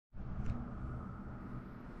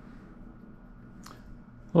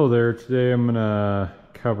Hello there. Today I'm gonna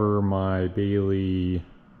cover my Baileigh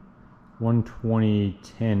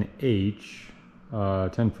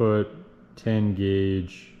 12010H 10 foot 10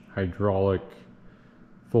 gauge hydraulic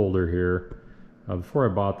folder here. Before I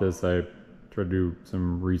bought this, I tried to do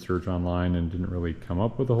some research online and didn't really come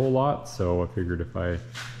up with a whole lot, so I figured if I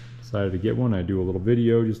decided to get one, I'd do a little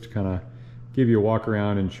video just to kind of give you a walk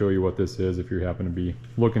around and show you what this is if you happen to be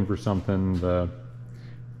looking for something.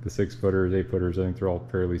 The 6-footers, 8-footers, I think they're all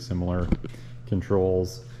fairly similar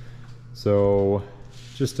controls. So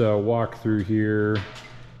just a walk through here,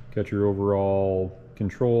 got your overall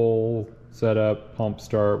control setup. Pump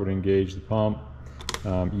start would engage the pump,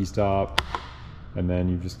 e-stop, and then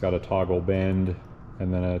you've just got a toggle bend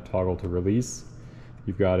and then a toggle to release.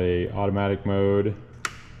 You've got a automatic mode,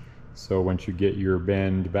 so once you get your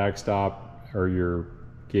bend backstop or your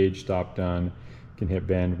gauge stop done, you can hit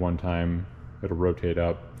bend one time, it'll rotate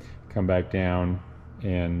up, come back down,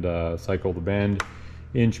 and cycle the bend.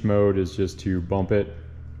 Inch mode is just to bump it,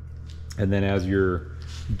 and then as you're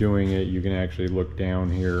doing it, you can actually look down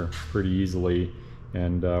here pretty easily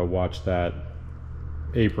and watch that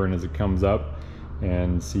apron as it comes up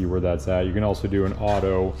and see where that's at. You can also do an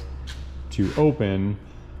auto to open,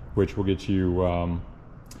 which will get you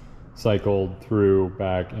cycled through,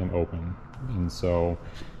 back, and open. And so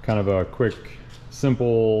kind of a quick,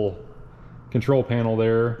 simple control panel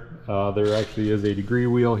there. There actually is a degree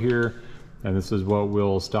wheel here, and this is what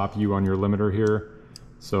will stop you on your limiter here.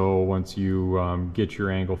 So once you get your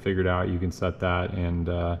angle figured out, you can set that and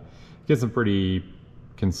get some pretty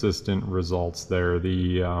consistent results there.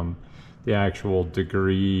 The actual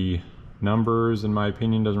degree numbers, in my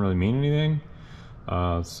opinion, doesn't really mean anything.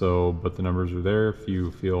 But the numbers are there if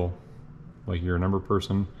you feel like you're a number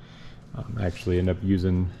person. I actually end up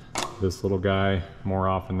using this little guy more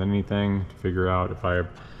often than anything to figure out if I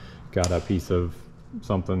got a piece of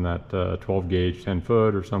something that 12 gauge 10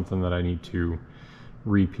 foot or something that I need to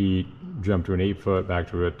repeat, jump to an 8 foot, back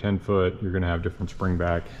to a 10 foot, you're gonna have different spring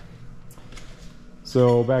back.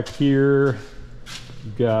 So back here,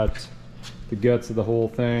 you've got the guts of the whole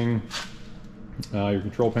thing, your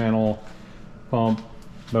control panel, pump,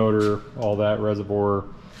 motor, all that, reservoir.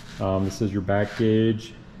 This is your back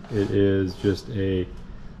gauge. It is just a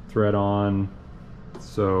thread on,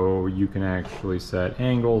 so you can actually set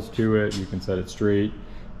angles to it. You can set it straight.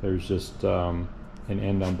 There's just an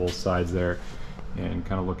end on both sides there, and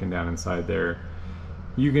kind of looking down inside there,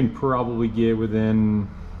 you can probably get within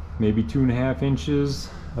maybe 2.5 inches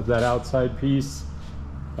of that outside piece.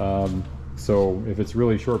 So if it's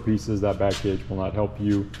really short pieces, that back gauge will not help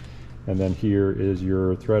you. And then here is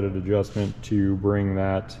your threaded adjustment to bring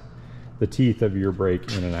the teeth of your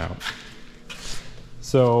brake in and out.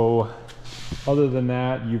 So other than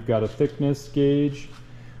that, you've got a thickness gauge,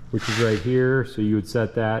 which is right here. So you would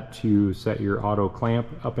set that to set your auto clamp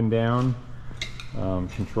up and down,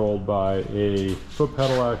 controlled by a foot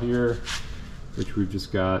pedal out here, which we've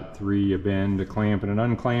just got 3, a bend, a clamp, and an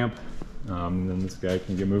unclamp. And then this guy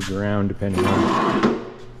can get moved around depending on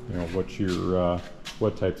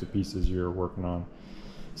what types of pieces you're working on.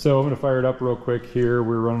 So I'm going to fire it up real quick here.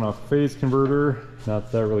 We're running off phase converter. Not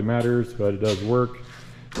that that really matters, but it does work.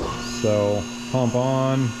 So pump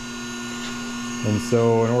on. And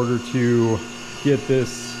so in order to get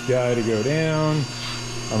this guy to go down,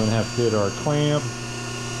 I'm going to have to hit our clamp.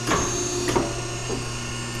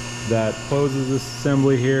 That closes this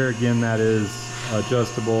assembly here. Again, that is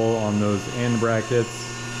adjustable on those end brackets.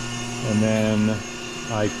 And then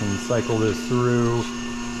I can cycle this through.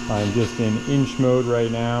 I'm just in inch mode right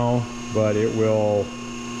now, but it will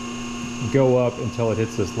go up until it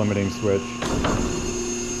hits this limiting switch.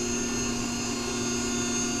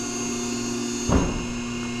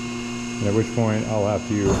 And at which point I'll have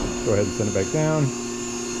to go ahead and send it back down.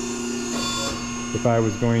 If I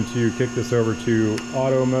was going to kick this over to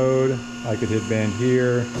auto mode, I could hit bend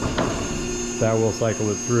here. That will cycle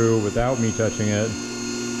it through without me touching it,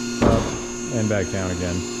 up and back down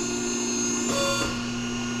again.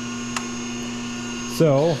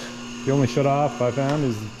 So the only shut off I found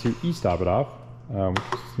is to e-stop it off, which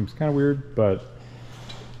seems kind of weird, but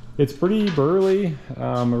it's pretty burly.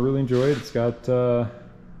 I really enjoy it. It's got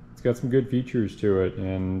some good features to it,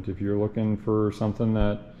 and if you're looking for something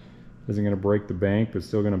that isn't going to break the bank but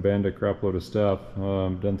still going to bend a crap load of stuff,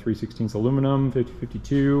 done 3/16 aluminum,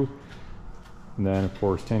 50/52, and then of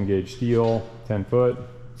course 10 gauge steel, 10 foot.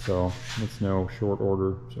 So it's no short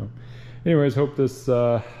order. So anyways, hope this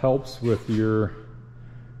helps with your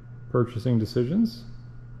purchasing decisions.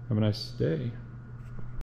 Have a nice day.